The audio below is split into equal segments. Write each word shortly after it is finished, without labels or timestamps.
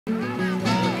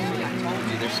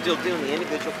still doing the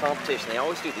individual competition. They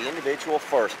always do the individual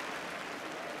first.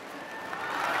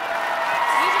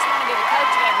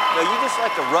 No, you just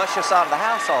like to rush us out of the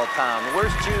house all the time.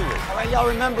 Where's Julie? All right, y'all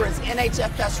remember, it's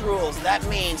NHFS rules. That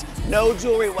means no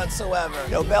jewelry whatsoever.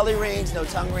 No belly rings, no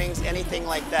tongue rings, anything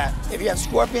like that. If you have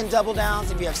scorpion double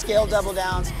downs, if you have scale double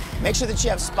downs, make sure that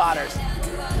you have spotters.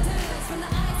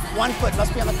 1 foot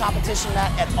must be on the competition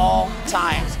mat at all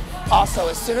times. Also,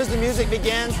 as soon as the music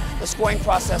begins, the scoring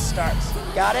process starts.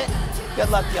 Got it? Good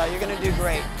luck, y'all. You're gonna do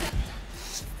great.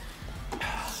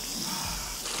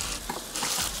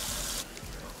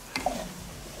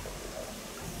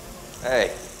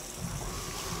 Hey.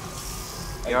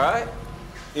 You all right?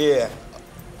 Yeah.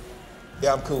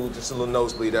 Yeah, I'm cool. Just a little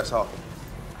nosebleed, that's all.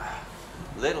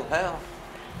 Little hell.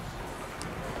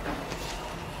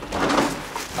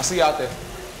 I'll see you out there.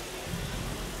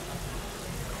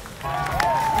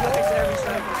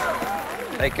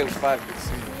 Hey, Coach Five.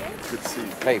 Good to see you.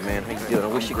 Hey, man, how you doing? I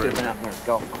wish you could have been out there on the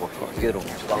golf course. Good on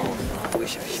your phone. I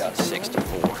wish I shot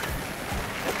 64.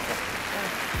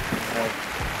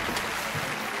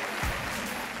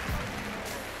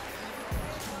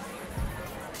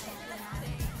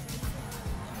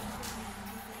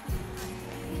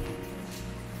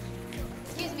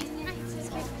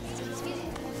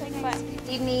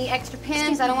 Need any extra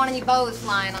pins? I don't want any bows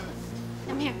flying on them.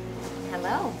 I'm here.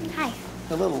 Hello. Hi.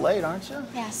 A little late, aren't you?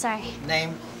 Yeah, sorry.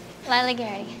 Name? Lyla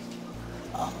Garrity.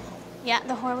 Oh. Yeah,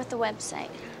 the whore with the website.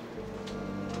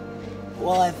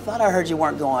 Well, I thought I heard you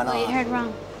weren't going on. Well, you heard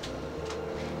wrong.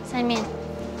 Sign me in.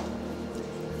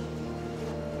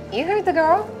 You heard the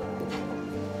girl.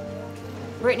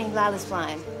 Brittany, Lila's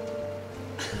flying.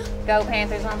 Go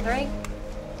Panthers on 3.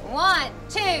 1,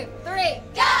 2, 3,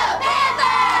 go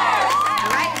Panthers! All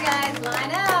right, guys,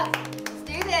 line up.